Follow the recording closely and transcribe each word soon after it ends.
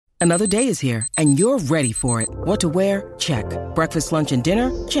Another day is here, and you're ready for it. What to wear? Check. Breakfast, lunch, and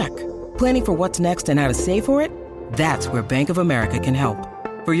dinner? Check. Planning for what's next and how to save for it? That's where Bank of America can help.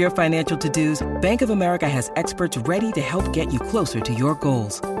 For your financial to-dos, Bank of America has experts ready to help get you closer to your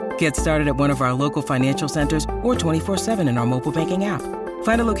goals. Get started at one of our local financial centers or 24/7 in our mobile banking app.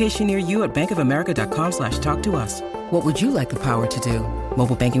 Find a location near you at bankofamerica.com/talktous. What would you like the power to do?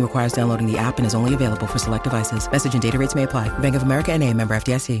 Mobile banking requires downloading the app and is only available for select devices. Message and data rates may apply. Bank of America N.A., member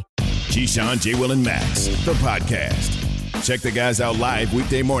FDIC. Keyshawn, J. Will, and Max, the podcast. Check the guys out live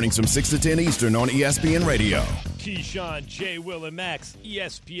weekday mornings from 6 to 10 Eastern on ESPN Radio. Keyshawn, J. Will, and Max,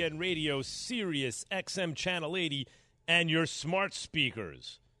 ESPN Radio, Sirius XM Channel 80, and your smart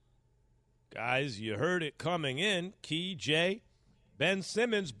speakers. Guys, you heard it coming in. Key, Jay, Ben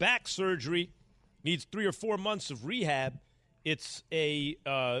Simmons, back surgery, needs 3 or 4 months of rehab. It's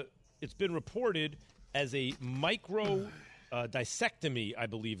been reported as a micro dissectomy, I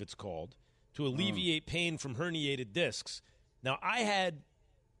believe it's called, to alleviate pain from herniated discs. Now, I had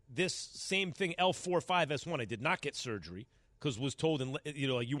this same thing, L45S1. I did not get surgery because was told,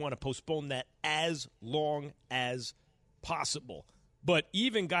 you want to postpone that as long as possible. But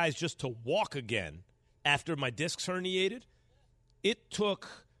even, guys, just to walk again after my discs herniated, it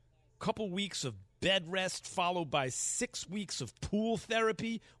took a couple weeks of bed rest followed by 6 weeks of pool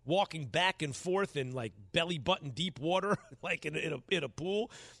therapy, walking back and forth in like belly button deep water, like in a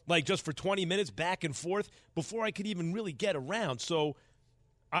pool, like just for 20 minutes back and forth before I could even really get around. So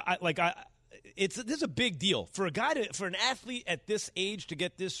this is a big deal for for an athlete at this age to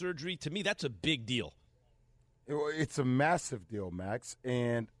get this surgery. To me, that's a big deal. It's a massive deal, Max.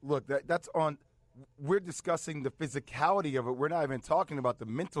 And look, that's on. We're discussing the physicality of it. We're not even talking about the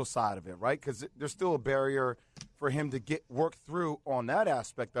mental side of it, right? Because there's still a barrier for him to get work through on that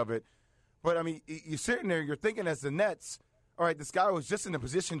aspect of it. But, I mean, you're sitting there, you're thinking as the Nets, all right, this guy was just in a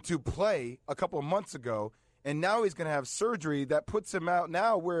position to play a couple of months ago, and now he's going to have surgery that puts him out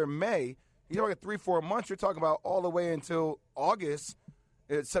now. We're in May. You're talking 3-4 months. You're talking about all the way until August,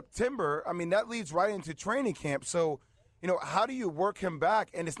 September. I mean, that leads right into training camp. So, how do you work him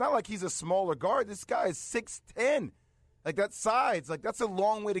back? And it's not like he's a smaller guard. This guy is 6'10". Like, that size, like, that's a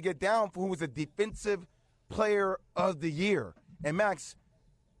long way to get down for who was a defensive player of the year. And, Max,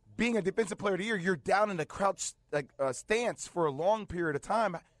 being a defensive player of the year, you're down in a crouch stance for a long period of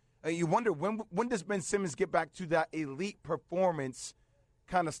time. You wonder, when does Ben Simmons get back to that elite performance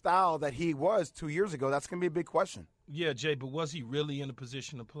kind of style that he was 2 years ago? That's going to be a big question. Yeah, Jay, but was he really in a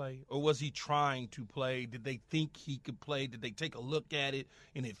position to play? Or was he trying to play? Did they think he could play? Did they take a look at it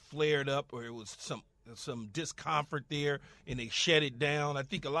and it flared up, or it was some discomfort there and they shut it down? I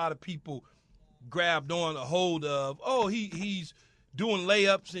think a lot of people grabbed on a hold of, he's doing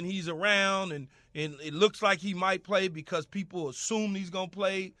layups and he's around and it looks like he might play because people assume he's going to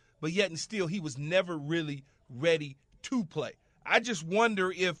play, but yet and still he was never really ready to play. I just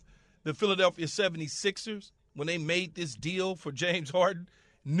wonder if the Philadelphia 76ers, when they made this deal for James Harden,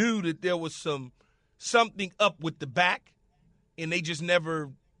 knew that there was something up with the back, and they just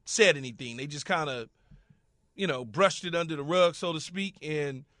never said anything. They just kind of, brushed it under the rug, so to speak,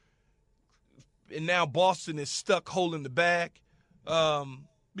 and now Boston is stuck holding the bag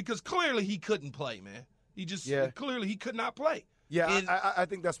because clearly he couldn't play, man. Clearly he could not play. Yeah, and I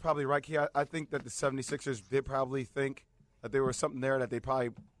think that's probably right, Key. I think that the 76ers did probably think that there was something there that they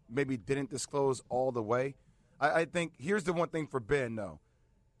probably maybe didn't disclose all the way. I think here's the one thing for Ben, though,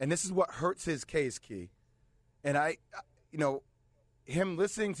 and this is what hurts his case, Key. And him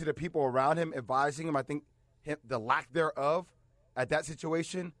listening to the people around him, advising him, I think the lack thereof at that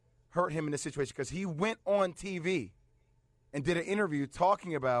situation hurt him in this situation because he went on TV and did an interview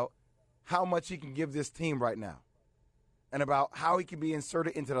talking about how much he can give this team right now and about how he can be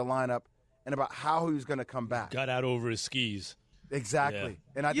inserted into the lineup and about how he was going to come back. Got out over his skis. Exactly.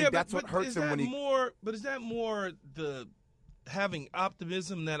 Yeah. And I think that's what hurts him when he – But is that more the having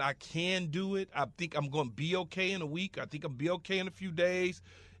optimism that I can do it? I think I'm going to be okay in a week. I think I'll be okay in a few days.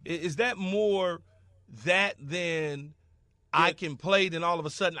 Is that more that than I can play, then all of a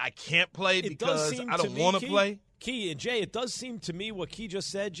sudden I can't play because I don't want to play? Key and Jay, it does seem to me what Key just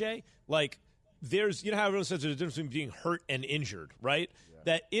said, Jay, like there's – how everyone says there's a difference between being hurt and injured, right? Yeah.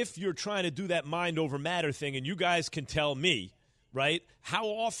 That if you're trying to do that mind over matter thing, and you guys can tell me – right? How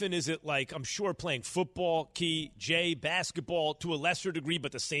often is it like, I'm sure playing football, Key, Jay, basketball to a lesser degree,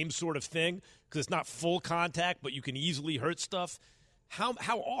 but the same sort of thing because it's not full contact, but you can easily hurt stuff. How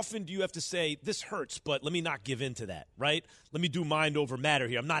often do you have to say, this hurts, but let me not give in to that, right? Let me do mind over matter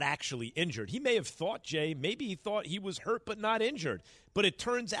here. I'm not actually injured. He may have thought, Jay, maybe he thought he was hurt but not injured. But it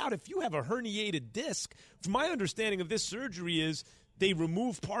turns out if you have a herniated disc, from my understanding of this surgery is they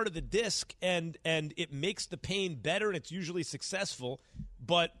remove part of the disc and it makes the pain better, and it's usually successful.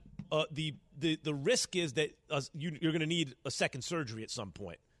 But the risk is that you're going to need a second surgery at some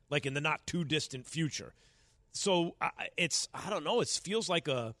point, like in the not too distant future. So I don't know. It feels like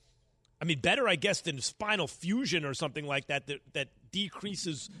better, I guess, than spinal fusion or something like that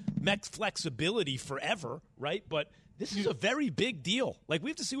decreases mech flexibility forever, right? But this is a very big deal. Like,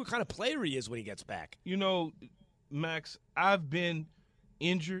 we have to see what kind of player he is when he gets back. You know, Max, I've been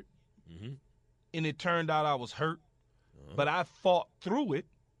injured, and it turned out I was hurt, but I fought through it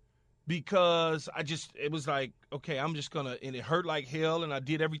because it was like, okay, I'm just going to – and it hurt like hell, and I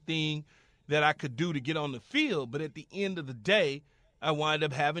did everything that I could do to get on the field. But at the end of the day, I wind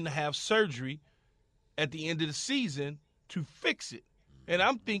up having to have surgery at the end of the season to fix it. And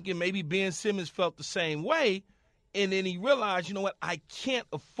I'm thinking maybe Ben Simmons felt the same way, and then he realized, you know what, I can't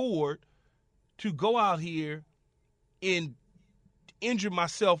afford to go out here and injure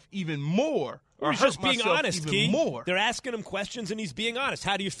myself even more. Or he's just being honest, even Key. More. They're asking him questions, and he's being honest.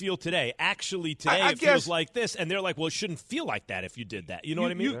 How do you feel today? Actually, today it feels like this. And they're like, well, it shouldn't feel like that if you did that. You know what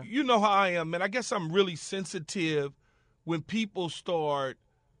I mean? You know how I am, man. I guess I'm really sensitive when people start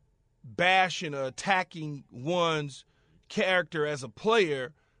bashing or attacking one's character as a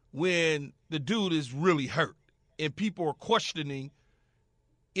player when the dude is really hurt and people are questioning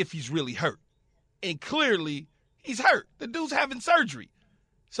if he's really hurt. And clearly, he's hurt. The dude's having surgery.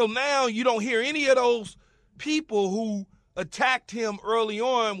 So now you don't hear any of those people who attacked him early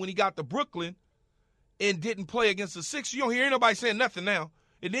on when he got to Brooklyn and didn't play against the Sixers. You don't hear anybody saying nothing now.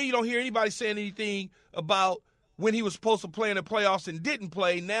 And then you don't hear anybody saying anything about when he was supposed to play in the playoffs and didn't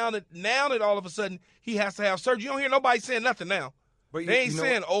play. Now that all of a sudden he has to have surgery, you don't hear nobody saying nothing now. But they ain't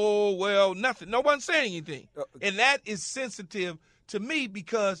saying, oh, well, nothing. No one's saying anything. And that is sensitive to me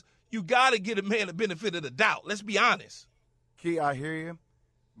because you got to get a man the benefit of the doubt. Let's be honest. Key, I hear you.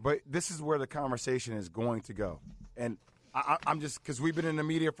 But this is where the conversation is going to go. And I'm just – because we've been in the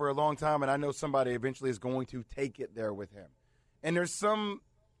media for a long time, and I know somebody eventually is going to take it there with him. And there's some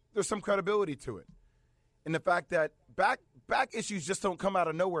credibility to it. And the fact that back issues just don't come out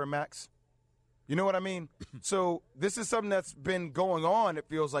of nowhere, Max. You know what I mean? So this is something that's been going on, it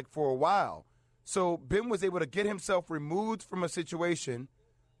feels like, for a while. So Ben was able to get himself removed from a situation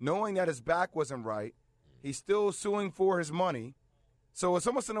knowing that his back wasn't right. He's still suing for his money. So it's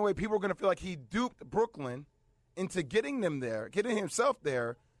almost in a way people are going to feel like he duped Brooklyn into getting himself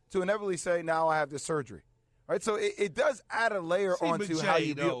there to inevitably say, now I have this surgery. Right? So it does add a layer onto how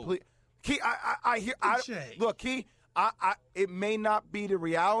you deal. Key, I hear. Look, Key, it may not be the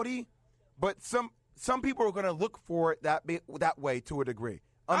reality, but some people are going to look for it that way to a degree.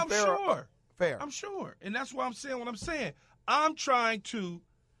 Unfair, I'm sure. Fair. I'm sure. And that's why I'm saying what I'm saying. I'm trying to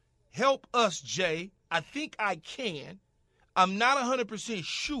help us, Jay. I think I can. I'm not 100%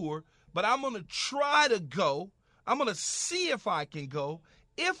 sure, but I'm going to try to go. I'm going to see if I can go.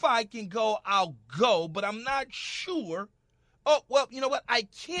 If I can go, I'll go, but I'm not sure. Oh, well, you know what? I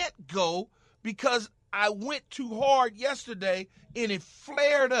can't go because I went too hard yesterday and it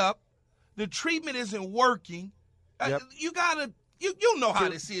flared up. The treatment isn't working. Yep. You know how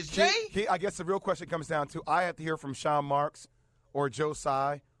this is, Jay. I guess the real question comes down to I have to hear from Sean Marks or Joe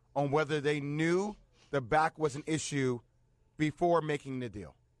Tsai on whether they knew the back was an issue before making the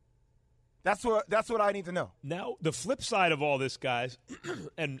deal. That's what I need to know. Now, the flip side of all this, guys,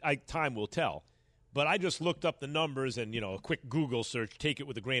 and time will tell, but I just looked up the numbers and, a quick Google search, take it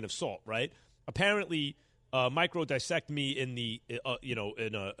with a grain of salt, right? Apparently, microdissectomy in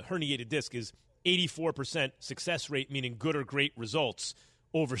in a herniated disc is 84% success rate, meaning good or great results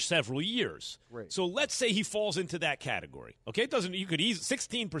over several years. Right. So let's say he falls into that category. Okay,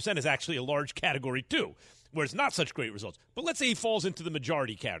 16% is actually a large category too, where it's not such great results. But let's say he falls into the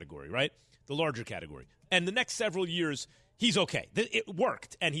majority category, right? The larger category. And the next several years, he's okay. It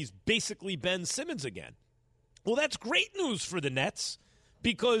worked, and he's basically Ben Simmons again. Well, that's great news for the Nets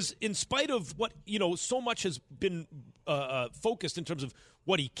because in spite of what, so much has been focused in terms of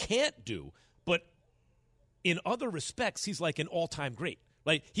what he can't do, but in other respects, he's like an all-time great.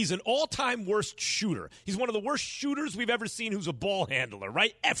 Like, he's an all-time worst shooter. He's one of the worst shooters we've ever seen who's a ball handler,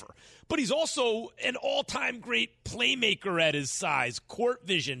 right? Ever. But he's also an all-time great playmaker at his size, court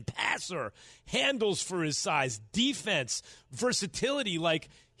vision, passer, handles for his size, defense, versatility. Like,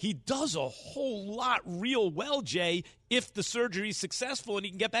 he does a whole lot real well, Jay, if the surgery is successful and he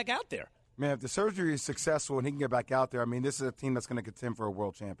can get back out there. Man, if the surgery is successful and he can get back out there, this is a team that's going to contend for a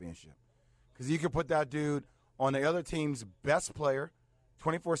world championship. Because you can put that dude on the other team's best player,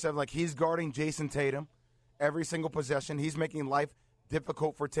 24/7, like he's guarding Jason Tatum every single possession. He's making life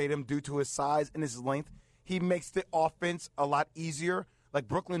difficult for Tatum due to his size and his length. He makes the offense a lot easier. Like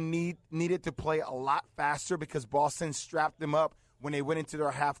Brooklyn needed to play a lot faster because Boston strapped them up when they went into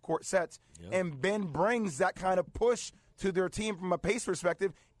their half-court sets. Yep. And Ben brings that kind of push to their team from a pace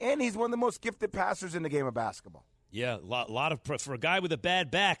perspective, and he's one of the most gifted passers in the game of basketball. Yeah, a lot of for a guy with a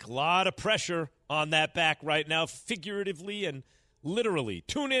bad back, a lot of pressure on that back right now, figuratively and literally.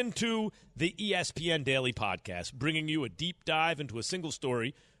 Tune in to the ESPN Daily Podcast, bringing you a deep dive into a single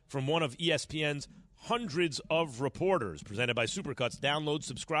story from one of ESPN's hundreds of reporters, presented by Supercuts. Download,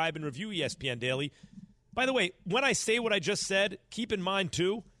 subscribe, and review ESPN Daily. By the way, when I say what I just said, keep in mind,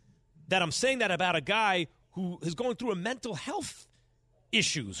 too, that I'm saying that about a guy who is going through a mental health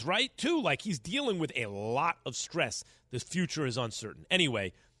issues, right, too? Like, he's dealing with a lot of stress. The future is uncertain.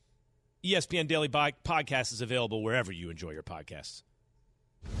 Anyway, ESPN Daily Podcast is available wherever you enjoy your podcasts.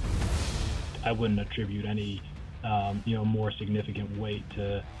 I wouldn't attribute any, more significant weight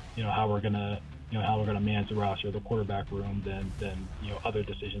to, how we're going to manage the roster or the quarterback room than other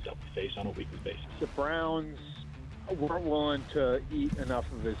decisions that we face on a weekly basis. The Browns weren't willing to eat enough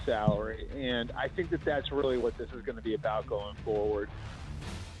of his salary, and I think that's really what this is going to be about going forward.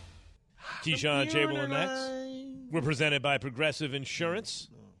 Keyshawn, J. Will, and Max. We're presented by Progressive Insurance,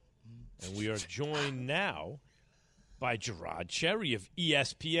 and we are joined now by Gerard Cherry of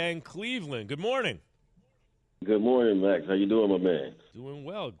ESPN Cleveland. Good morning. Good morning, Max. How you doing, my man? Doing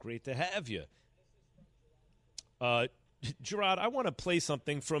well. Great to have you. Gerard, I want to play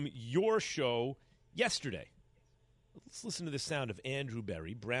something from your show yesterday. Let's listen to the sound of Andrew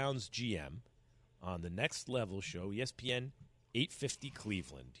Berry, Browns GM, on the Next Level show, ESPN 850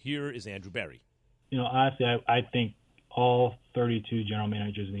 Cleveland. Here is Andrew Berry. Honestly, I think all 32 general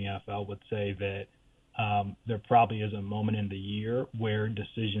managers in the NFL would say that there probably is a moment in the year where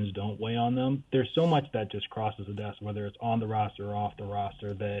decisions don't weigh on them. There's so much that just crosses the desk, whether it's on the roster or off the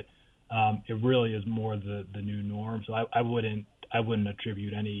roster, that it really is more the new norm. So I wouldn't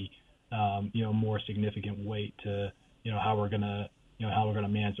attribute any more significant weight to how we're gonna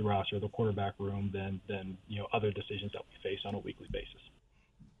manage the roster or the quarterback room than other decisions that we face on a weekly basis.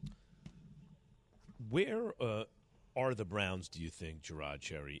 Where are the Browns, do you think, Gerard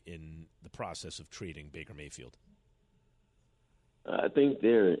Cherry, in the process of trading Baker Mayfield? I think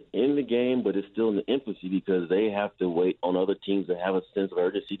they're in the game, but it's still in the infancy because they have to wait on other teams that have a sense of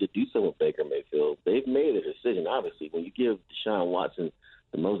urgency to do something with Baker Mayfield. They've made a decision, obviously. When you give Deshaun Watson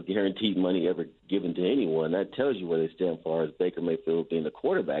the most guaranteed money ever given to anyone, that tells you where they stand as far as Baker Mayfield being the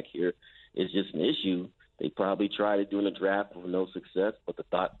quarterback here. It's just an issue. They probably tried it during the draft with no success, but the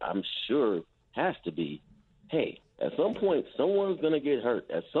thought, I'm sure, has to be, hey, at some point, someone's going to get hurt.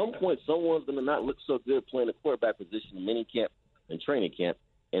 At some point, someone's going to not look so good playing the quarterback position in minicamp and training camp,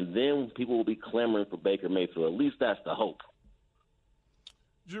 and then people will be clamoring for Baker Mayfield. At least that's the hope.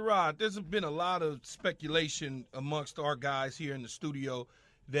 Gerard, there's been a lot of speculation amongst our guys here in the studio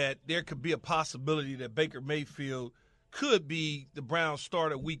that there could be a possibility that Baker Mayfield could be the Browns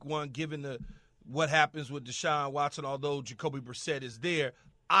starter week one, given what happens with Deshaun Watson, although Jacoby Brissett is there.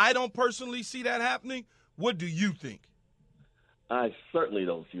 I don't personally see that happening. What do you think? I certainly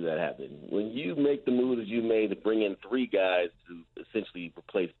don't see that happening. When you make the moves you made to bring in three guys to essentially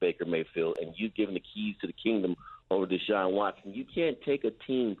replace Baker Mayfield, and you've given the keys to the kingdom over Deshaun Watson, you can't take a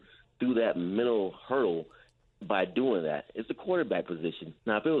team through that mental hurdle by doing that. It's the quarterback position.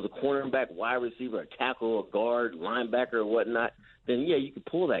 Now, if it was a cornerback, wide receiver, a tackle, a guard, linebacker, or whatnot, then, yeah, you could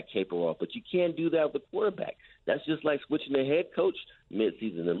pull that caper off. But you can't do that with the quarterback. That's just like switching the head coach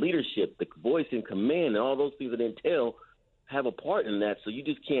midseason. The leadership, the voice and command, and all those things that entail have a part in that, so you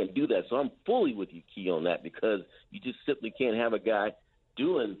just can't do that. So I'm fully with you, Key, on that, because you just simply can't have a guy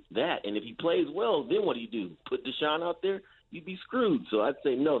doing that. And if he plays well, then what do? Put Deshaun out there? You'd be screwed. So I'd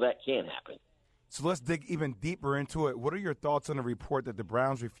say, no, that can't happen. So let's dig even deeper into it. What are your thoughts on the report that the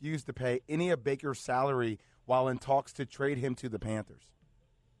Browns refused to pay any of Baker's salary while in talks to trade him to the Panthers?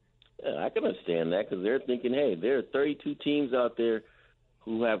 Yeah, I can understand that because they're thinking, hey, there are 32 teams out there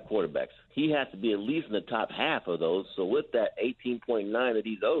who have quarterbacks. He has to be at least in the top half of those. So with that 18.9 that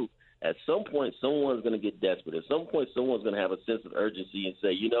he's owed, at some point someone's going to get desperate. At some point someone's going to have a sense of urgency and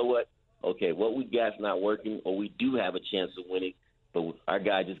say, you know what, okay, what we got's not working, or we do have a chance of winning, but our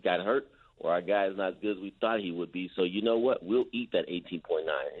guy just got hurt, or our guy is not as good as we thought he would be. So you know what, we'll eat that 18.9.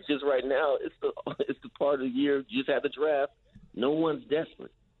 It's just right now, it's the part of the year, you just had the draft. No one's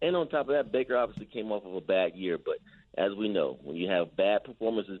desperate. And on top of that, Baker obviously came off of a bad year, but as we know, when you have bad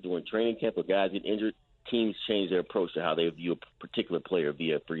performances during training camp or guys get injured, teams change their approach to how they view a particular player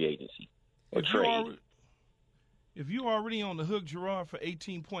via free agency or trade. If you're already on the hook, Gerard, for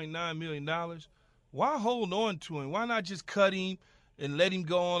 $18.9 million, why hold on to him? Why not just cut him, and let him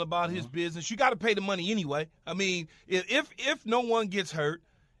go on about his business. You got to pay the money anyway. I mean, if no one gets hurt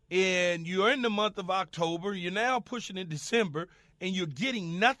and you're in the month of October, you're now pushing in December, and you're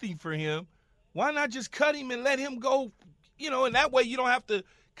getting nothing for him, why not just cut him and let him go, and that way you don't have to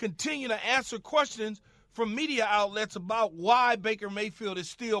continue to answer questions from media outlets about why Baker Mayfield is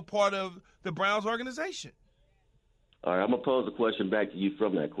still part of the Browns organization. All right, I'm going to pose a question back to you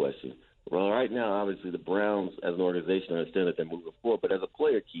from that question. Well, right now, obviously, the Browns as an organization understand that they're moving forward, but as a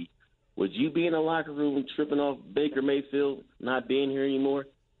player, Keith, would you be in the locker room tripping off Baker Mayfield not being here anymore,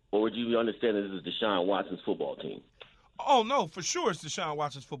 or would you understand that this is Deshaun Watson's football team? Oh, no, for sure it's Deshaun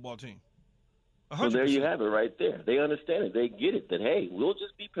Watson's football team. 100%. So there you have it right there. They understand it. They get it that, hey, we'll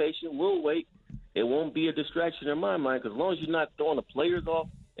just be patient. We'll wait. It won't be a distraction in my mind because as long as you're not throwing the players off,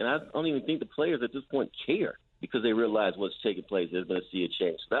 and I don't even think the players at this point care because they realize what's taking place. They're going to see a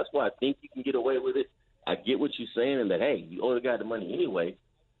change. So that's why I think you can get away with it. I get what you're saying and that, hey, you owe the guy the money anyway.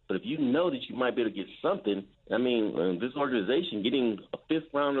 But if you know that you might be able to get something, I mean, this organization getting a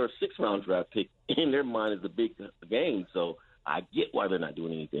 5th-round or a 6th-round draft pick in their mind is a big game. So I get why they're not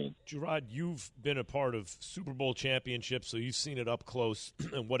doing anything. Gerard, you've been a part of Super Bowl championships, so you've seen it up close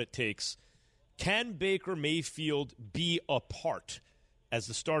and what it takes. Can Baker Mayfield be a part as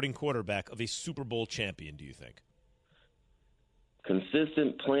the starting quarterback of a Super Bowl champion, do you think?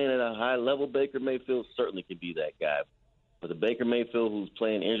 Consistent playing at a high level, Baker Mayfield certainly can be that guy. But the Baker Mayfield who's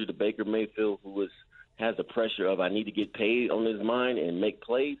playing injured, the Baker Mayfield who has the pressure of I need to get paid on his mind and make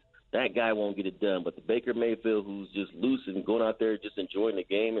plays, that guy won't get it done. But the Baker Mayfield who's just loose and going out there just enjoying the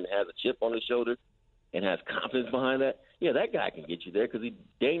game and has a chip on his shoulder and has confidence behind that, yeah, that guy can get you there because he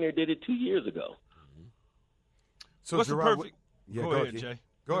dang near did it 2 years ago. So what's Gerard, the perfect – go ahead, Jay.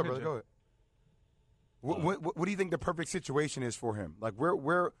 Go ahead, brother. Go ahead. What do you think the perfect situation is for him? Like,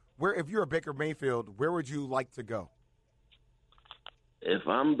 where if you're a Baker Mayfield, where would you like to go? If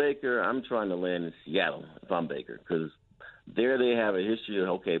I'm Baker, I'm trying to land in Seattle if I'm Baker because there they have a history of,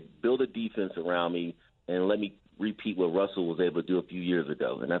 okay, build a defense around me and let me repeat what Russell was able to do a few years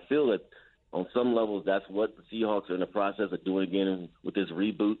ago. And I feel that on some levels that's what the Seahawks are in the process of doing again with this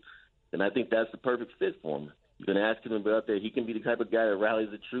reboot. And I think that's the perfect fit for him. You can ask him to be out there. He can be the type of guy that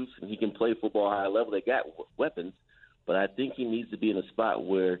rallies the troops, and he can play football at a high level. They got weapons, but I think he needs to be in a spot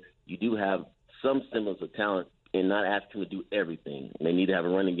where you do have some semblance of talent and not ask him to do everything. And they need to have a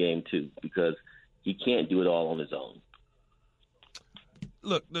running game, too, because he can't do it all on his own.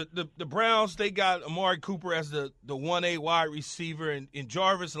 Look, the Browns, they got Amari Cooper as the 1A wide receiver, and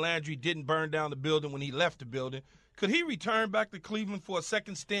Jarvis Landry didn't burn down the building when he left the building. Could he return back to Cleveland for a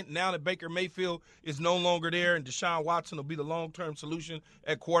second stint now that Baker Mayfield is no longer there and Deshaun Watson will be the long-term solution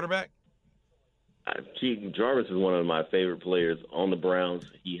at quarterback? Jarvis is one of my favorite players on the Browns.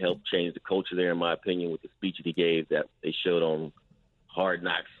 He helped change the culture there, in my opinion, with the speech that he gave that they showed on Hard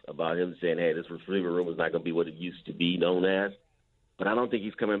Knocks about him saying, hey, this receiver room is not going to be what it used to be known as. But I don't think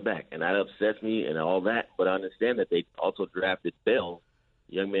he's coming back, and that upsets me and all that. But I understand that they also drafted Bell,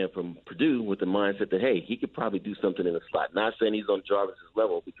 young man from Purdue, with the mindset that, hey, he could probably do something in the slot. Not saying he's on Jarvis's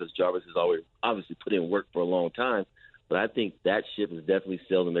level because Jarvis has always obviously put in work for a long time, but I think that ship is definitely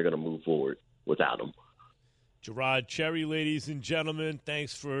sailed and they're going to move forward without him. Gerard Cherry, ladies and gentlemen,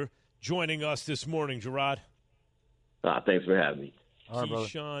 thanks for joining us this morning, Gerard. Thanks for having me. All right, brother.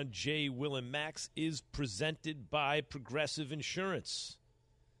 Keyshawn, J. Will, and Max is presented by Progressive Insurance.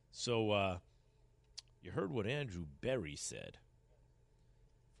 So you heard what Andrew Berry said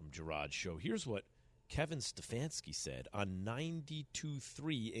from Gerard's show. Here's what Kevin Stefanski said on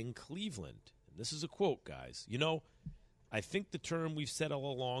 92.3 in Cleveland. And this is a quote, guys. You know, I think the term we've said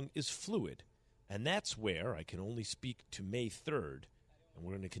all along is fluid, and that's where I can only speak to May 3rd, and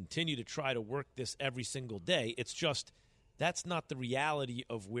we're going to continue to try to work this every single day. It's just that's not the reality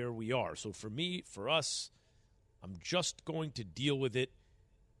of where we are. So for me, for us, I'm just going to deal with it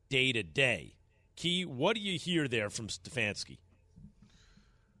day to day. Key, what do you hear there from Stefanski?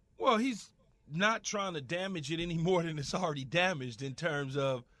 Well, he's not trying to damage it any more than it's already damaged in terms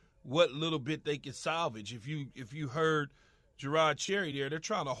of what little bit they can salvage. If you heard Gerard Cherry there, they're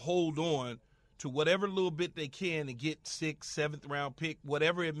trying to hold on to whatever little bit they can to get 6th, 7th round pick,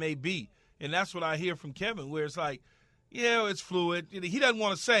 whatever it may be. And that's what I hear from Kevin, where it's like, yeah, it's fluid. He doesn't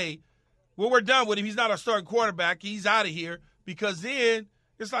want to say, well, we're done with him. He's not our starting quarterback. He's out of here, because then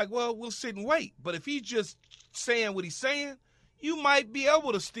it's like, well, we'll sit and wait. But if he's just saying what he's saying, you might be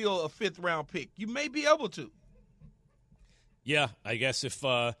able to steal a 5th round pick. You may be able to. Yeah, I guess if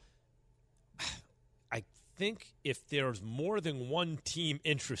I think if there's more than one team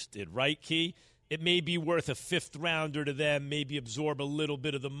interested, right, Key, it may be worth a 5th rounder to them, maybe absorb a little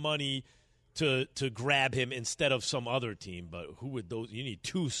bit of the money to grab him instead of some other team. But who would those? You need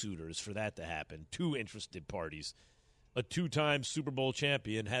two suitors for that to happen, two interested parties. A two-time Super Bowl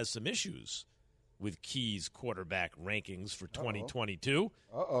champion has some issues with Key's quarterback rankings for 2022.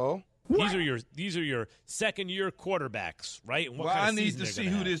 Uh-oh. These are your second-year quarterbacks, right? And what well, kind I of need to see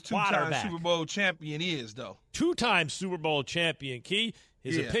who this two-time Super Bowl champion is, though. Two-time Super Bowl champion, Key.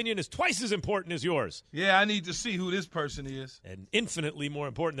 His opinion is twice as important as yours. Yeah, I need to see who this person is. And infinitely more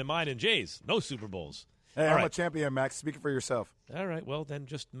important than mine and Jay's. No Super Bowls. Hey, I'm a champion, Max. Speaking for yourself. All right, well, then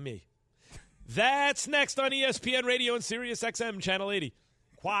just me. That's next on ESPN Radio and Sirius XM Channel 80.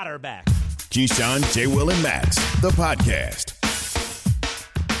 Quarterback. Keyshawn, J. Will, and Max, the podcast.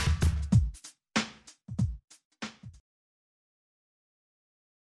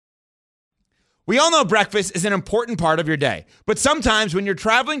 We all know breakfast is an important part of your day, but sometimes when you're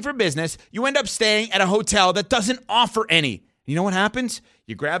traveling for business, you end up staying at a hotel that doesn't offer any. You know what happens?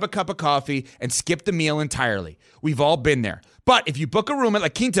 You grab a cup of coffee and skip the meal entirely. We've all been there. But if you book a room at La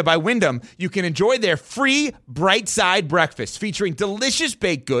Quinta by Wyndham, you can enjoy their free Bright Side breakfast featuring delicious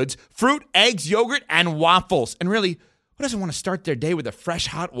baked goods, fruit, eggs, yogurt, and waffles. And really, who doesn't want to start their day with a fresh,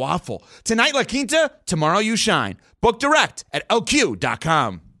 hot waffle? Tonight, La Quinta, tomorrow you shine. Book direct at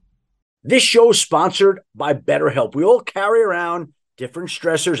lq.com. This show is sponsored by BetterHelp. We all carry around different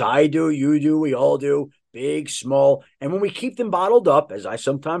stressors. I do, you do, we all do, big, small. And when we keep them bottled up, as I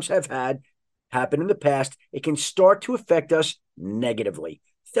sometimes have had happen in the past, it can start to affect us negatively.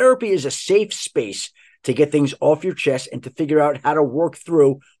 Therapy is a safe space to get things off your chest and to figure out how to work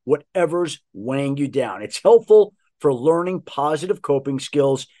through whatever's weighing you down. It's helpful for learning positive coping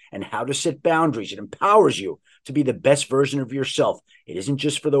skills and how to set boundaries. It empowers you to be the best version of yourself. It isn't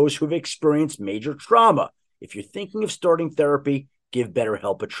just for those who have experienced major trauma. If you're thinking of starting therapy, give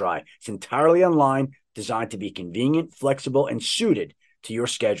BetterHelp a try. It's entirely online, designed to be convenient, flexible, and suited to your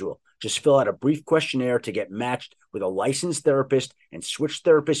schedule. Just fill out a brief questionnaire to get matched with a licensed therapist and switch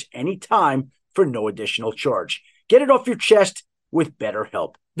therapists anytime for no additional charge. Get it off your chest with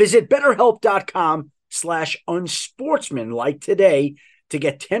BetterHelp. Visit BetterHelp.com/unsportsmanlike today to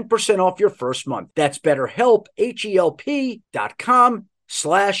get 10% off your first month. That's BetterHelp,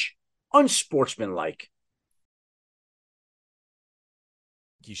 HELP.com/unsportsmanlike.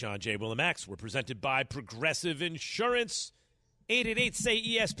 Keyshawn, J. Will, and Max were presented by Progressive Insurance.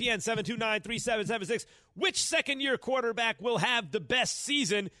 888-SAY-ESPN, 729-3776. Which second-year quarterback will have the best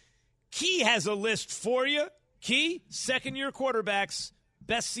season? Key has a list for you. Key, second-year quarterbacks,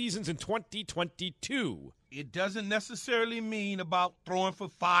 best seasons in 2022. It doesn't necessarily mean about throwing for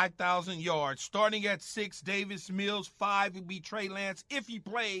 5,000 yards. Starting at 6, Davis Mills. 5 would be Trey Lance if he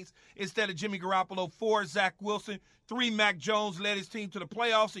plays instead of Jimmy Garoppolo. 4, Zach Wilson. 3, Mac Jones led his team to the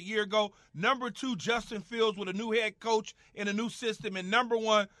playoffs a year ago. Number 2, Justin Fields with a new head coach and a new system. And number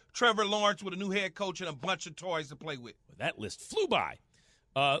 1, Trevor Lawrence with a new head coach and a bunch of toys to play with. That list flew by.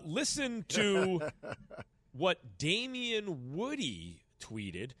 Listen to what Damian Woody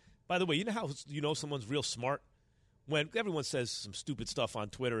tweeted. By the way, you know how someone's real smart? When everyone says some stupid stuff on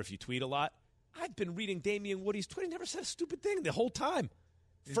Twitter if you tweet a lot. I've been reading Damian Woody's Twitter. He never said a stupid thing the whole time.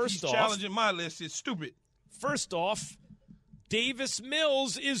 He's challenging my list. It's stupid. First off, Davis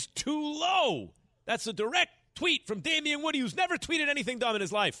Mills is too low. That's a direct tweet from Damian Woody, who's never tweeted anything dumb in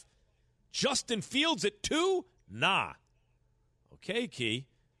his life. Justin Fields at 2? Nah. Okay, Key.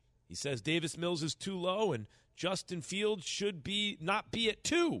 He says Davis Mills is too low and Justin Fields should not be at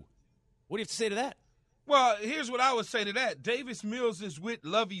 2. What do you have to say to that? Well, here's what I would say to that. Davis Mills is with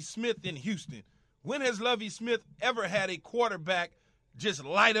Lovie Smith in Houston. When has Lovie Smith ever had a quarterback just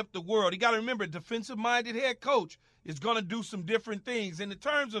light up the world? You got to remember, defensive-minded head coach is going to do some different things. And in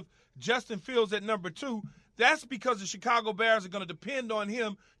terms of Justin Fields at number 2, that's because the Chicago Bears are going to depend on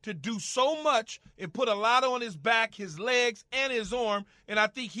him to do so much and put a lot on his back, his legs, and his arm. And I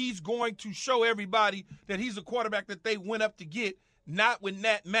think he's going to show everybody that he's a quarterback that they went up to get, not with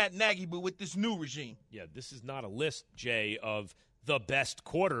Matt Nagy, but with this new regime. Yeah, this is not a list, Jay, of the best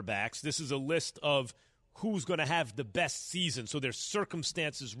quarterbacks. This is a list of who's going to have the best season. So their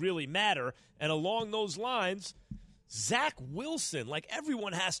circumstances really matter. And along those lines, Zach Wilson, like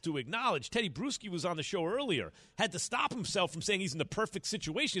everyone has to acknowledge, Teddy Bruschi was on the show earlier, had to stop himself from saying he's in the perfect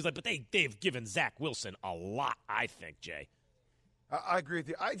situation. He's like, but they've given Zach Wilson a lot, I think, Jay. I agree with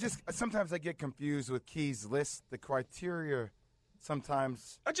you. Sometimes I get confused with Key's list, the criteria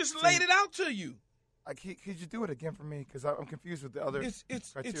sometimes. I just laid it out to you. Could you do it again for me? Because I'm confused with the other It's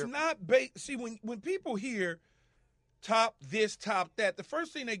criteria. not see, when people hear top this, top that, the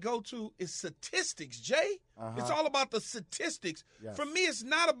first thing they go to is statistics, Jay. It's all about the statistics. Yes. For me, it's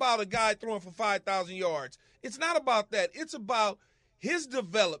not about a guy throwing for 5,000 yards. It's not about that. It's about his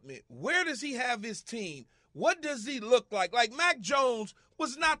development, where does he have his team? What does he look like? Like, Mac Jones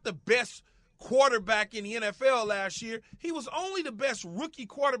was not the best quarterback in the NFL last year. He was only the best rookie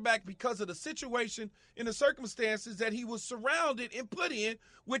quarterback because of the situation and the circumstances that he was surrounded and put in,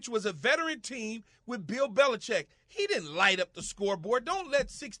 which was a veteran team with Bill Belichick. He didn't light up the scoreboard. Don't let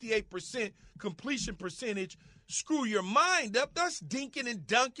 68% completion percentage screw your mind up. That's dinking and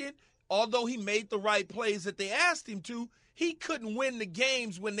dunking. Although he made the right plays that they asked him to, he couldn't win the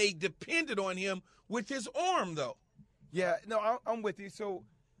games when they depended on him with his arm, though. Yeah, no, I'm with you. So,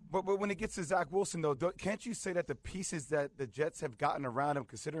 but when it gets to Zach Wilson, though, can't you say that the pieces that the Jets have gotten around him,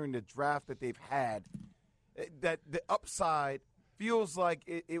 considering the draft that they've had, that the upside feels like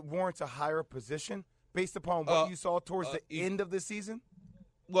it warrants a higher position based upon what you saw towards the end of the season?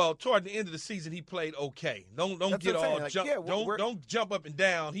 Well, toward the end of the season, he played okay. Don't get all jump. Don't jump up and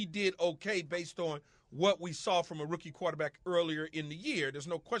down. He did okay based on what we saw from a rookie quarterback earlier in the year. There's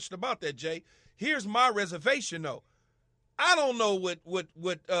no question about that, Jay. Here's my reservation, though. I don't know what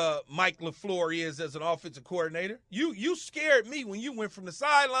Mike LaFleur is as an offensive coordinator. You scared me when you went from the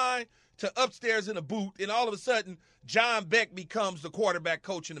sideline to upstairs in a booth, and all of a sudden John Beck becomes the quarterback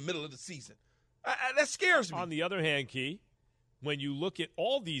coach in the middle of the season. That scares me. On the other hand, Key, when you look at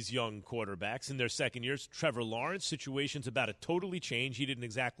all these young quarterbacks in their second years, Trevor Lawrence, situation's about to totally change. He didn't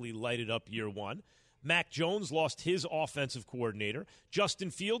exactly light it up year one. Mac Jones lost his offensive coordinator.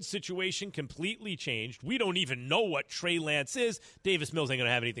 Justin Fields' situation completely changed. We don't even know what Trey Lance is. Davis Mills ain't going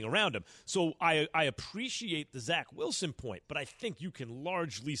to have anything around him. So I appreciate the Zach Wilson point, but I think you can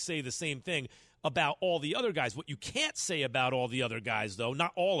largely say the same thing about all the other guys. What you can't say about all the other guys, though,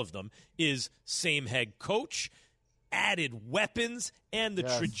 not all of them, is same head coach, added weapons, and the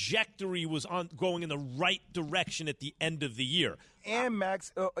trajectory was going in the right direction at the end of the year. And,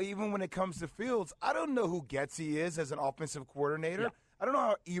 Max, even when it comes to Fields, I don't know who Getsy is as an offensive coordinator. Yeah. I don't know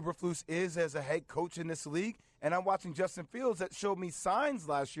how Eberflus is as a head coach in this league. And I'm watching Justin Fields that showed me signs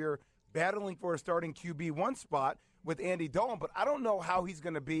last year battling for a starting QB1 spot with Andy Dalton. But I don't know how he's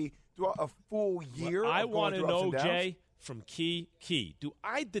going to be throughout a full year. Well, I want to know, Jay, from Key, do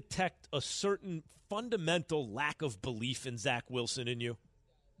I detect a certain fundamental lack of belief in Zach Wilson in you?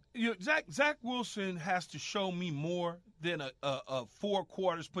 Zach Wilson has to show me more than a 4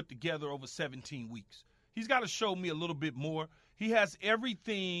 quarters put together over 17 weeks. He's got to show me a little bit more. He has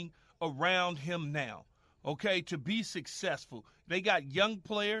everything around him now, okay, to be successful. They got young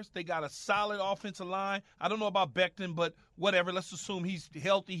players. They got a solid offensive line. I don't know about Becton, but whatever. Let's assume he's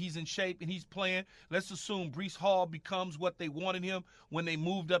healthy, he's in shape, and he's playing. Let's assume Breece Hall becomes what they wanted him when they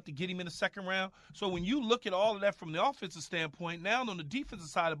moved up to get him in the second round. So when you look at all of that from the offensive standpoint, now on the defensive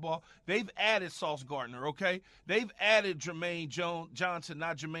side of the ball, they've added Sauce Gardner, okay? They've added Jermaine Johnson,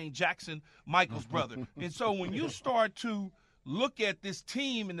 not Jermaine Jackson, Michael's brother. And so when you start to look at this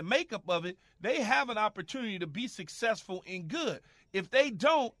team and the makeup of it, they have an opportunity to be successful and good. If they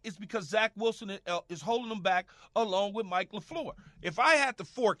don't, it's because Zach Wilson is holding them back along with Mike LaFleur. If I had to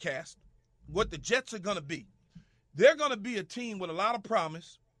forecast what the Jets are going to be, they're going to be a team with a lot of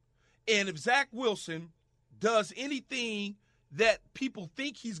promise. And if Zach Wilson does anything that people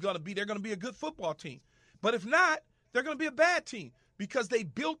think he's going to be, they're going to be a good football team. But if not, they're going to be a bad team because they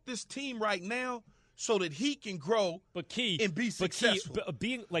built this team right now so that he can grow and be successful.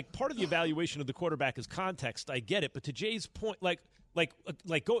 Being like part of the evaluation of the quarterback is context. I get it, but to Jay's point,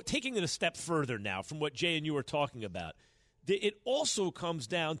 taking it a step further now from what Jay and you were talking about, it also comes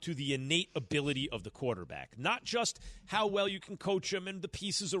down to the innate ability of the quarterback, not just how well you can coach him and the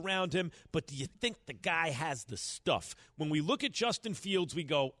pieces around him, but do you think the guy has the stuff? When we look at Justin Fields, we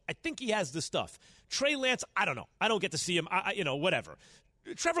go, I think he has the stuff. Trey Lance, I don't know. I don't get to see him. Whatever.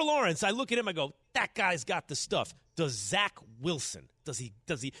 Trevor Lawrence, I look at him, I go, that guy's got the stuff. Does Zach Wilson, does he?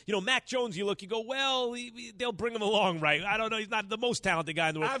 Mac Jones, you go, well, they'll bring him along, right? I don't know. He's not the most talented guy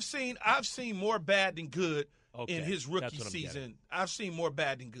in the world. I've seen more bad than good in his rookie season. I've seen more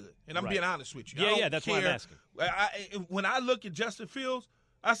bad than good. And I'm being honest with you. Yeah, that's why I'm asking. When I look at Justin Fields,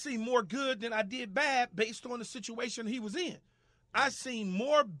 I see more good than I did bad based on the situation he was in. I seen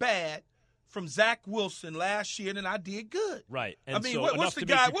more bad from Zach Wilson last year than I did good. Right. And I mean, what was the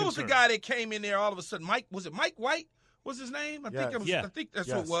guy that came in there all of a sudden? Was it Mike White? Was his name? I think that's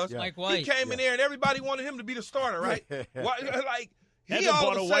what it was. Yeah. Mike White. He came in there and everybody wanted him to be the starter, right? He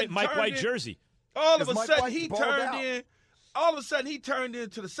all of a sudden Mike White jersey. All of a sudden he turned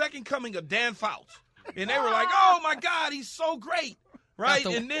into the second coming of Dan Fouts. And they were like, "Oh my God, he's so great." Right?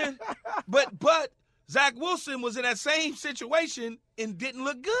 And then but Zach Wilson was in that same situation and didn't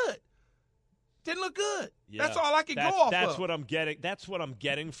look good. Didn't look good. Yeah, that's all I could go off of. That's what I'm getting. That's what I'm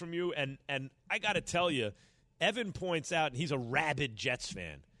getting from you. And I got to tell you, Evan points out, and he's a rabid Jets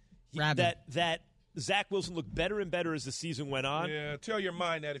fan, Rabid. that Zach Wilson looked better and better as the season went on. Yeah, tell your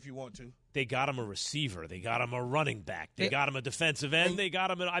mind that if you want to. They got him a receiver. They got him a running back. They got him a defensive end. They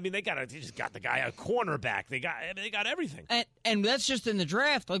got him. They just got the guy a cornerback. They got everything. And that's just in the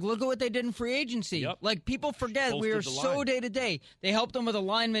draft. Like, look at what they did in free agency. Yep. Like, people forget we are so day to day. They helped him with a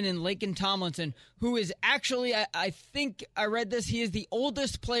lineman in Laken Tomlinson, who is actually, I think I read this, he is the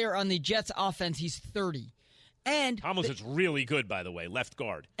oldest player on the Jets offense. He's 30. And Tomlinson's really good, by the way, left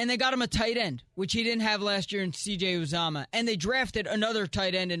guard. And they got him a tight end, which he didn't have last year in C.J. Uzomah. And they drafted another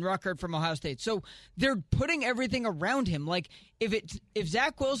tight end in Ruckert from Ohio State. So they're putting everything around him. Like, if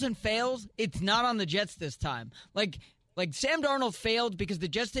Zach Wilson fails, it's not on the Jets this time. Like Sam Darnold failed because the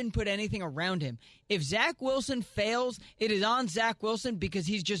Jets didn't put anything around him. If Zach Wilson fails, it is on Zach Wilson because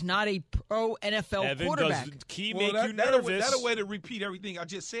he's just not a pro NFL quarterback. Does Key make you nervous? That's a way to repeat everything I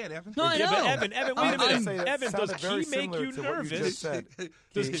just said, Evan. No, I know. But Evan, wait a minute. Evan, does Key make you nervous?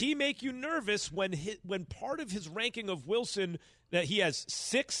 Does Key make you nervous when part of his ranking of Wilson, that he has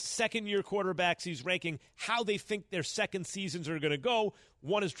 6 second-year quarterbacks he's ranking how they think their second seasons are going to go?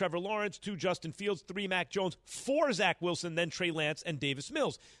 1 is Trevor Lawrence, 2 Justin Fields, 3 Mac Jones, 4 Zach Wilson, then Trey Lance and Davis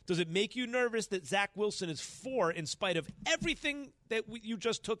Mills. Does it make you nervous that Zach Wilson is 4 in spite of everything that you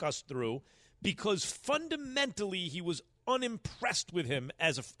just took us through, because fundamentally he was unimpressed with him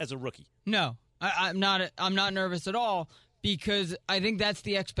as a rookie? No, I'm not nervous at all, because I think that's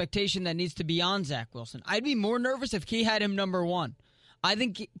the expectation that needs to be on Zach Wilson. I'd be more nervous if he had him number 1. I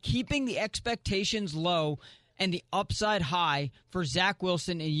think keeping the expectations low and the upside high for Zach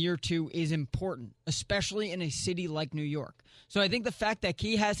Wilson in year 2 is important, especially in a city like New York. So I think the fact that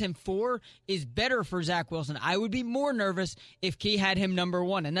Key has him 4 is better for Zach Wilson. I would be more nervous if Key had him number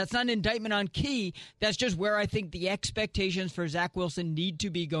 1. And that's not an indictment on Key. That's just where I think the expectations for Zach Wilson need to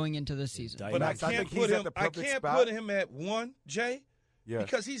be going into this season. But I can't put him at 1, Jay. Yeah.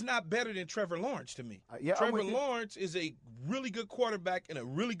 Because he's not better than Trevor Lawrence to me. Trevor Lawrence is a really good quarterback in a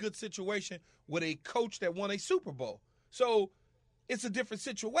really good situation with a coach that won a Super Bowl. So it's a different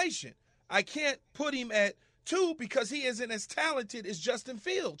situation. I can't put him at 2 because he isn't as talented as Justin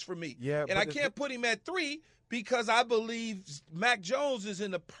Fields for me. Yeah, and I can't put him at 3 because I believe Mac Jones is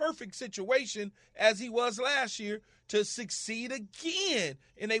in the perfect situation as he was last year to succeed again.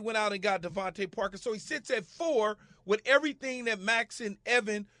 And they went out and got Devontae Parker. So he sits at 4 with everything that Max and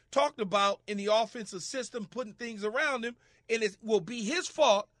Evan talked about in the offensive system, putting things around him. And it will be his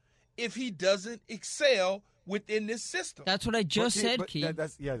fault if he doesn't excel within this system. That's what I just said, Keith.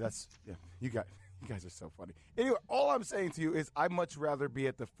 You guys are so funny. Anyway, all I'm saying to you is I'd much rather be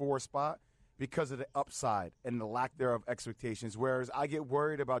at the 4 spot because of the upside and the lack thereof expectations, whereas I get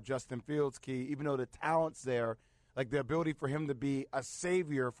worried about Justin Fields, Key, even though the talent's there, like the ability for him to be a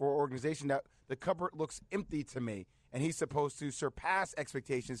savior for an organization that the cupboard looks empty to me, and he's supposed to surpass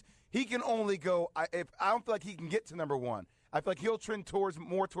expectations. He can only go if I don't feel like he can get to number 1. I feel like he'll trend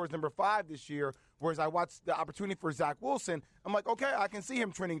more towards number 5 this year, whereas I watched the opportunity for Zach Wilson. I'm like, okay, I can see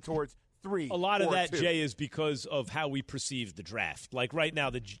him trending towards 3. A lot of that, 2. Jay, is because of how we perceive the draft. Like right now,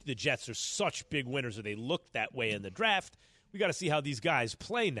 the Jets are such big winners, or they look that way in the draft. We got to see how these guys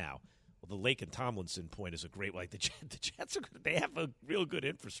play now. Well, the Laken Tomlinson point is a great one. Like the Jets they have a real good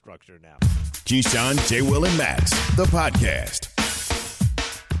infrastructure now. Keyshawn, J. Will, and Max, the podcast.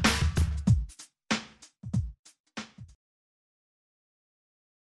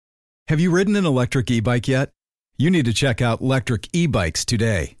 Have you ridden an electric e-bike yet? You need to check out Electric E-Bikes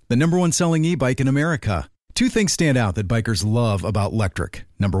today, the #1 selling e-bike in America. 2 things stand out that bikers love about Electric.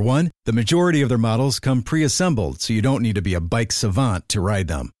 Number 1, the majority of their models come pre-assembled, so you don't need to be a bike savant to ride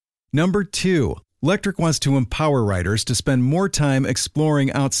them. Number 2, Electric wants to empower riders to spend more time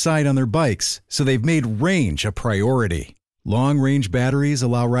exploring outside on their bikes, so they've made range a priority. Long-range batteries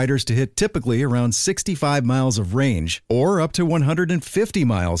allow riders to hit typically around 65 miles of range, or up to 150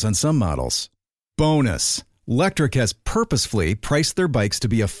 miles on some models. Bonus! Electric has purposefully priced their bikes to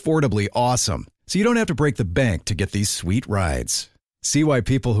be affordably awesome, so you don't have to break the bank to get these sweet rides. See why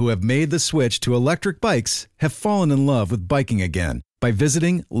people who have made the switch to electric bikes have fallen in love with biking again by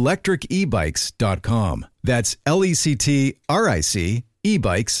visiting lectricebikes.com. That's LECTRIC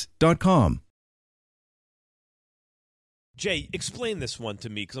ebikes.com. Jay, explain this one to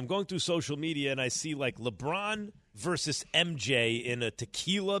me, because I'm going through social media and I see like LeBron versus MJ in a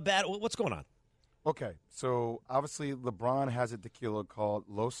tequila battle. What's going on? Okay, so obviously LeBron has a tequila called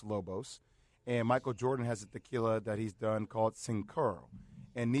Los Lobos, and Michael Jordan has a tequila that he's done called Sin Caro.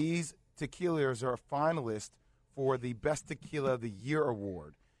 And these tequilas are finalists for the Best Tequila of the Year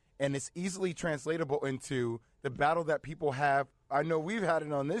award. And it's easily translatable into the battle that people have I know we've had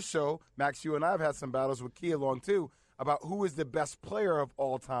it on this show. Max, you and I have had some battles with Key along, too, about who is the best player of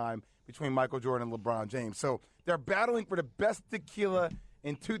all time between Michael Jordan and LeBron James. So they're battling for the best tequila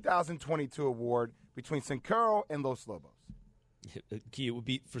in 2022 award between Sincero and Los Lobos. Key, it would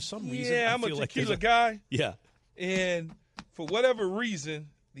be, for some reason, Yeah, I'm a tequila guy. Yeah. And for whatever reason,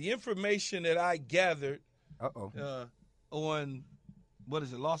 the information that I gathered on, what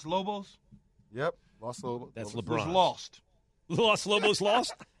is it, Los Lobos? Yep, Los Lobos. That's was LeBron. Lost. Los Lobos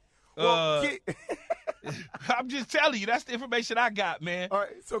lost? Well, I'm just telling you, that's the information I got, man. All right,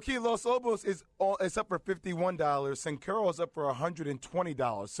 so Key, Los Lobos is up for $51. Sincero is up for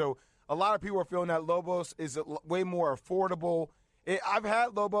 $120. So a lot of people are feeling that Lobos is way more affordable. I've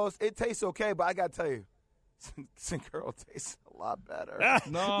had Lobos. It tastes okay, but I got to tell you, Sincero tastes a lot better.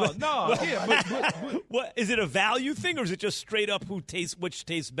 No. Yeah, but what is it, a value thing, or is it just straight up which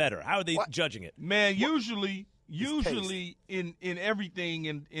tastes better? How are they judging it? Man, usually in everything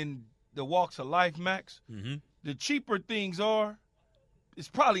in the walks of life, Max, the cheaper things are, it's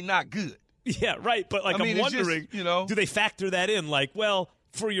probably not good. Yeah, right. But I'm wondering, just, do they factor that in? Like, well,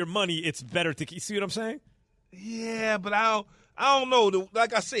 for your money, it's better to keep. See what I'm saying? Yeah, but I don't know.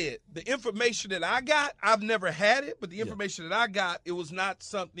 Like I said, the information that I got, I've never had it, but the information that I got, it was not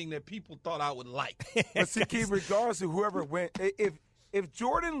something that people thought I would like. But see, Key, regardless of whoever wins, if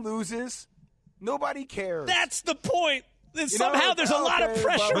Jordan loses, nobody cares. That's the point. Somehow there's a lot of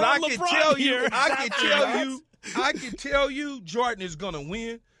pressure but on LeBron here. I can tell you Jordan is going to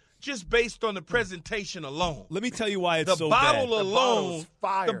win just based on the presentation alone. Let me tell you why it's the so bad.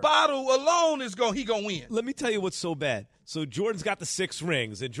 The bottle alone is he going to win. Let me tell you what's so bad. So Jordan's got the 6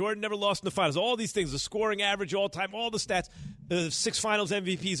 rings, and Jordan never lost in the finals. All these things, the scoring average all time, all the stats, the 6 finals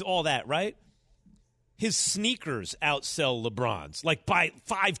MVPs, all that, right? His sneakers outsell LeBron's, like by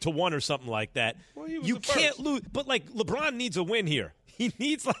 5-1 or something like that. Well, he was you the can't first. Lose, but like LeBron needs a win here. He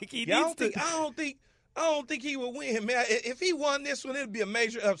needs to. I don't think he would win, man. If he won this one, it'd be a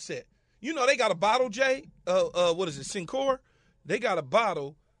major upset. They got a bottle, Jay. What is it, Sincor? They got a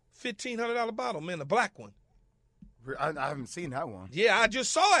bottle, $1,500 bottle, man, a black one. I haven't seen that one. Yeah, I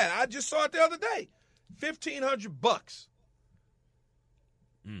just saw it. The other day. $1,500.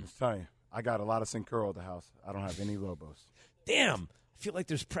 I'm telling you, I got a lot of Sincero at the house. I don't have any Lobos. Damn. I feel like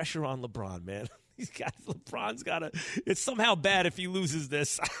there's pressure on LeBron, man. LeBron's got to – it's somehow bad if he loses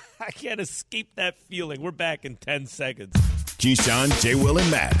this. I can't escape that feeling. We're back in 10 seconds. Keyshawn, J. Will,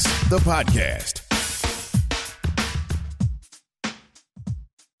 and Max, the podcast.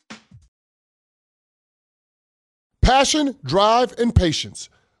 Passion, drive, and patience.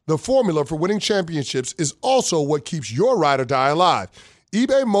 The formula for winning championships is also what keeps your ride or die alive.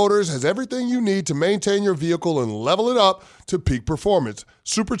 eBay Motors has everything you need to maintain your vehicle and level it up to peak performance.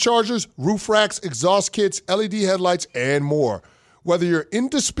 Superchargers, roof racks, exhaust kits, LED headlights, and more. Whether you're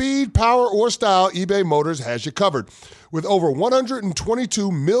into speed, power, or style, eBay Motors has you covered. With over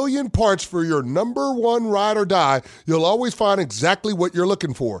 122 million parts for your number one ride or die, you'll always find exactly what you're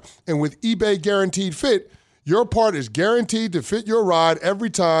looking for. And with eBay Guaranteed Fit, your part is guaranteed to fit your ride every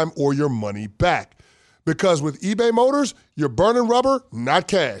time or your money back. Because with eBay Motors, you're burning rubber, not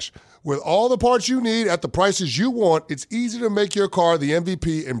cash. With all the parts you need at the prices you want, it's easy to make your car the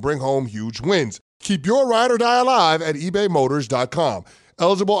MVP and bring home huge wins. Keep your ride or die alive at ebaymotors.com.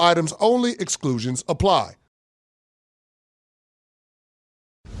 Eligible items only. Exclusions apply.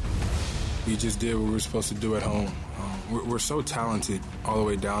 We just did what we were supposed to do at home. We're so talented all the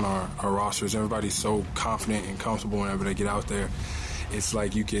way down our rosters. Everybody's so confident and comfortable whenever they get out there. It's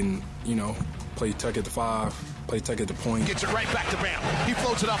like you can, play tuck at the 5, play tuck at the point. Gets it right back to Bam. He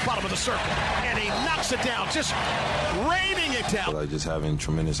floats it off bottom of the circle, and he knocks it down, just raining it down. Like just having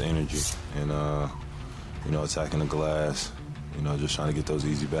tremendous energy and, attacking the glass, just trying to get those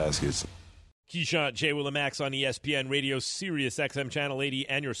easy baskets. Keyshawn, J. Will, and Max on ESPN Radio, Sirius XM Channel 80,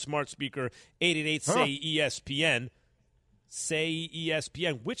 and your smart speaker, 888-SAY-ESPN. Say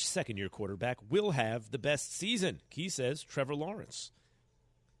ESPN. Which second-year quarterback will have the best season? Key says Trevor Lawrence.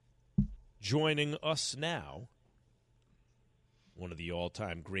 Joining us now, one of the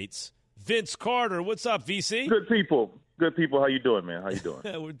all-time greats, Vince Carter. What's up, VC? Good people. How you doing, man? How you doing?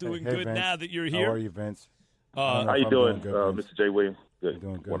 We're doing Hey, good Vince. now that you're here. How are you, Vince? How you doing, good, Mr. J. Williams? Good. You're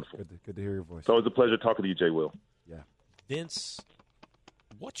doing good. Wonderful. Good to hear your voice. It's always a pleasure talking to you, J. Will. Yeah. Vince,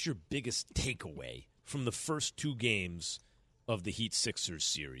 what's your biggest takeaway from the first 2 games of the Heat-Sixers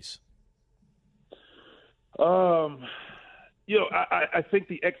series? I think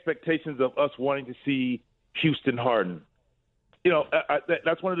the expectations of us wanting to see Houston Harden,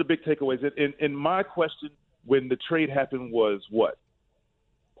 that's one of the big takeaways. And my question when the trade happened was what?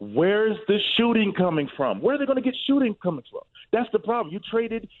 Where's the shooting coming from? Where are they going to get shooting coming from? That's the problem. You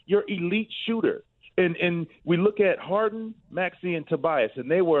traded your elite shooter. And we look at Harden, Maxey, and Tobias,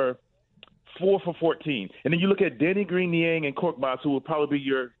 and they were 4 for 14. And then you look at Danny Green, Niang, and Korkmaz, who will probably be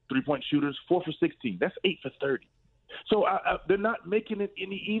your three-point shooters, 4 for 16. That's 8 for 30. So they're not making it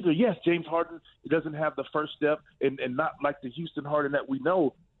any easier. Yes, James Harden doesn't have the first step and not like the Houston Harden that we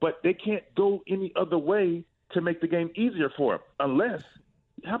know, but they can't go any other way to make the game easier for him unless –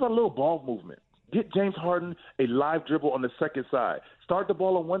 how about a little ball movement? Get James Harden a live dribble on the second side. Start the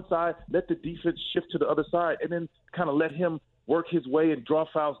ball on one side, let the defense shift to the other side, and then kind of let him work his way and draw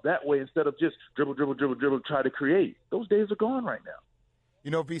fouls that way instead of just dribble, try to create. Those days are gone right now. You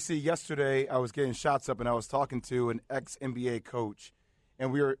know, VC, yesterday I was getting shots up and I was talking to an ex-NBA coach,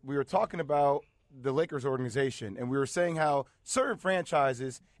 and we were talking about the Lakers organization, and we were saying how certain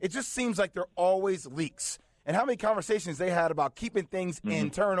franchises, it just seems like they're always leaks. And how many conversations they had about keeping things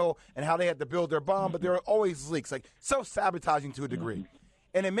internal and how they had to build their bond, but there are always leaks, like self-sabotaging to a degree.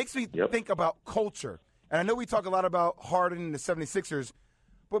 And it makes me think about culture. And I know we talk a lot about Harden and the 76ers,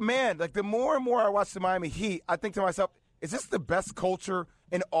 but, man, like the more and more I watch the Miami Heat, I think to myself, is this the best culture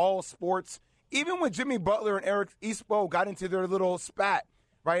in all sports? Even when Jimmy Butler and Eric Espo got into their little spat,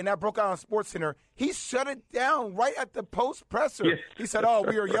 right, and that broke out on SportsCenter, he shut it down right at the post presser. Yes. He said,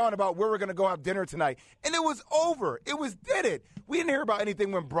 we were yelling about where we're going to go have dinner tonight. And it was over. It was did it. We didn't hear about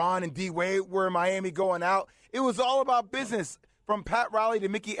anything when Bron and D-Wade were in Miami going out. It was all about business from Pat Riley to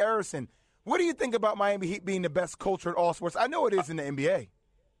Mickey Arison. What do you think about Miami Heat being the best culture in all sports? I know it is in the NBA.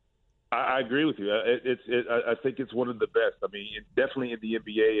 I agree with you. I think it's one of the best. I mean, definitely in the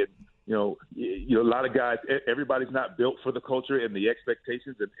NBA, and you know, a lot of guys. Everybody's not built for the culture and the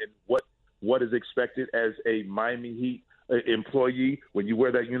expectations and what is expected as a Miami Heat employee when you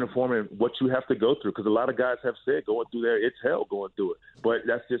wear that uniform and what you have to go through. Because a lot of guys have said going through there, it's hell going through it. But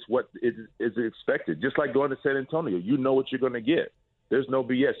that's just what is expected. Just like going to San Antonio, you know what you're going to get. There's no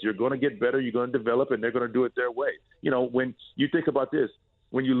BS. You're going to get better. You're going to develop, and they're going to do it their way. You know, when you think about this.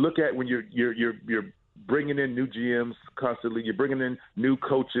 When you look at when you're bringing in new GMs constantly, you're bringing in new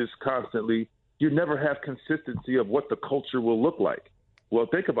coaches constantly, you never have consistency of what the culture will look like. Well,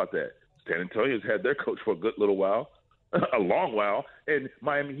 think about that. San Antonio's had their coach for a good little while, a long while, and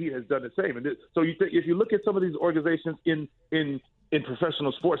Miami Heat has done the same. And so if you look at some of these organizations in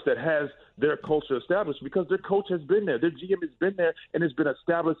professional sports that has their culture established because their coach has been there, their GM has been there, and it's been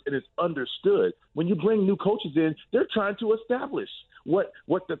established and it's understood. When you bring new coaches in, they're trying to establish what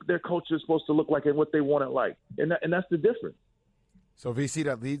their culture is supposed to look like and what they want it like, and that's the difference. So, VC,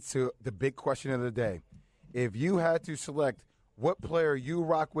 that leads to the big question of the day. If you had to select what player you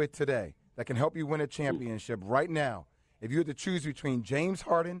rock with today that can help you win a championship right now, if you had to choose between James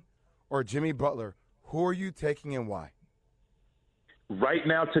Harden or Jimmy Butler, who are you taking and why? Right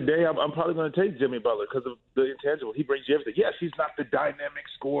now, today, I'm probably going to take Jimmy Butler because of the intangible. He brings you everything. Yes, he's not the dynamic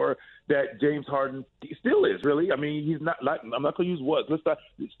scorer that James Harden still is, really. I mean, he's not like, I'm not going to use was.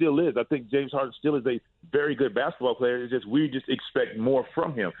 It still is. I think James Harden still is a very good basketball player. It's just we just expect more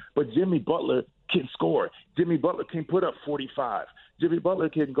from him. But Jimmy Butler can score. Jimmy Butler can put up 45. Jimmy Butler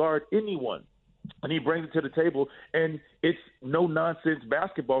can guard anyone. And he brings it to the table, and it's no-nonsense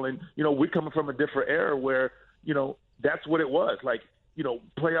basketball. And, you know, we're coming from a different era where, you know, that's what it was. Like, you know,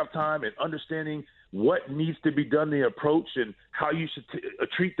 playoff time and understanding what needs to be done, the approach, and how you should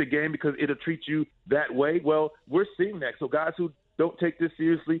treat the game because it'll treat you that way. Well, we're seeing that. So guys who don't take this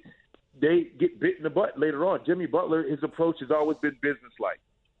seriously, they get bit in the butt later on. Jimmy Butler, his approach has always been businesslike.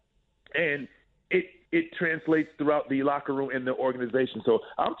 And it translates throughout the locker room and the organization. So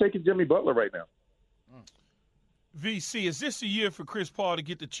I'm taking Jimmy Butler right now. VC, is this a year for Chris Paul to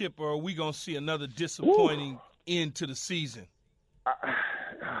get the chip, or are we going to see another disappointing end to the season?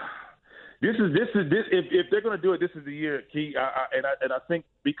 This is if they're going to do it, this is the year, Key. And I think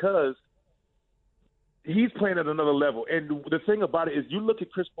because he's playing at another level. And the thing about it is, you look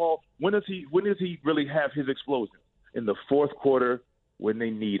at Chris Paul. When does he really have his explosion? In the fourth quarter when they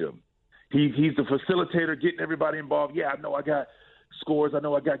need him. He's the facilitator, getting everybody involved. Yeah, I know I got scores. I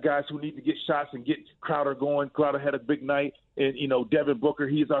know I got guys who need to get shots and get Crowder going. Crowder had a big night, and you know Devin Booker,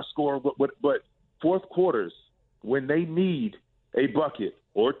 he's our scorer. But fourth quarters when they need a bucket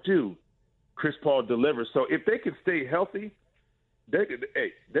or two, Chris Paul delivers. So if they can stay healthy,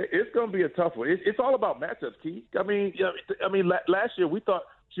 it's going to be a tough one. It's all about matchups, Keith. I mean, last year we thought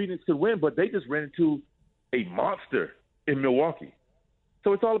Phoenix could win, but they just ran into a monster in Milwaukee.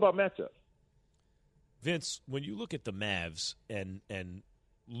 So it's all about matchups. Vince, when you look at the Mavs and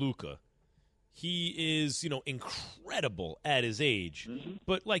Luka, he is, incredible at his age. Mm-hmm.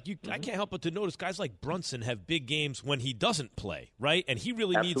 But I can't help but to notice guys like Brunson have big games when he doesn't play, right? And he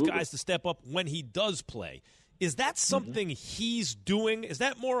really needs guys to step up when he does play. Is that something he's doing? Is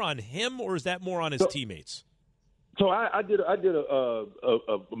that more on him, or is that more on his teammates? So I did a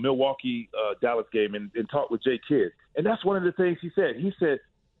Milwaukee Dallas game and talked with Jay Kidd, and that's one of the things he said. He said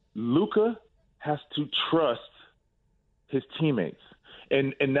Luka has to trust his teammates,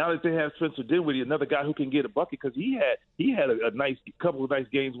 and now that they have Spencer Dinwiddie, another guy who can get a bucket, because he had a nice couple of nice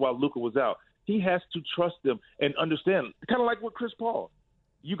games while Luka was out. He has to trust them and understand, kind of like with Chris Paul.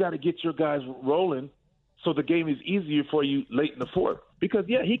 You got to get your guys rolling so the game is easier for you late in the fourth. Because,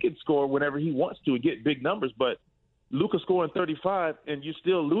 yeah, he can score whenever he wants to and get big numbers, but Luka scoring 35 and you're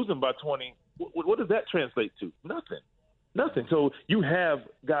still losing by 20, what does that translate to? Nothing. So you have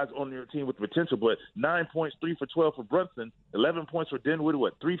guys on your team with potential, but 9 points, 3 for 12 for Brunson, 11 points for Dinwiddie,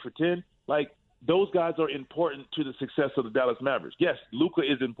 3 for 10? Like, those guys are important to the success of the Dallas Mavericks. Yes, Luka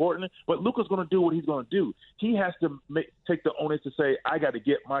is important, but Luka's going to do what he's going to do. He has to take the onus to say, I got to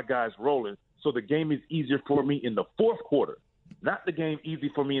get my guys rolling so the game is easier for me in the fourth quarter. Not the game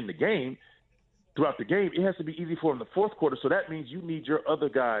easy for me in the game. Throughout the game, it has to be easy for him in the fourth quarter. So that means you need your other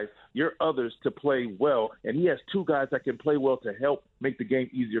guys, your others, to play well. And he has two guys that can play well to help make the game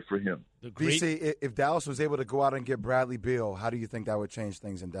easier for him. BC, if Dallas was able to go out and get Bradley Beal, how do you think that would change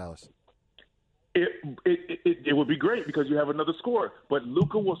things in Dallas? It would be great because you have another scorer. But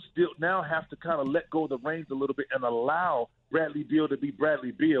Luka will still now have to kind of let go of the reins a little bit and allow Bradley Beal to be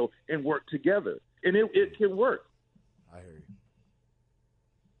Bradley Beal and work together. And it can work. I hear you.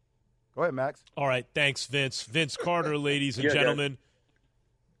 Go ahead, Max. All right, thanks, Vince. Vince Carter, ladies and gentlemen.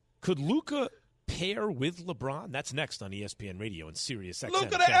 Could Luka pair with LeBron? That's next on ESPN Radio and Sirius XM.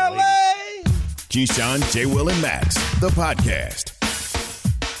 Luka to L.A. Keyshawn, J. Will, and Max, the podcast.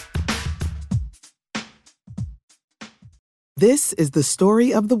 This is the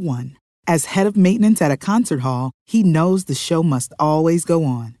story of the one. As head of maintenance at a concert hall, he knows the show must always go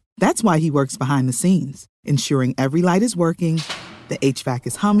on. That's why he works behind the scenes, ensuring every light is working, the HVAC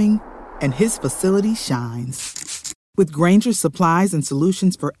is humming, and his facility shines. With Grainger's supplies and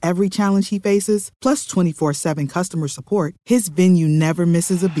solutions for every challenge he faces, plus 24/7 customer support, his venue never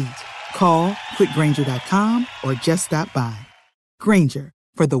misses a beat. Call quickgrainger.com or just stop by. Grainger,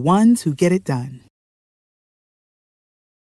 for the ones who get it done.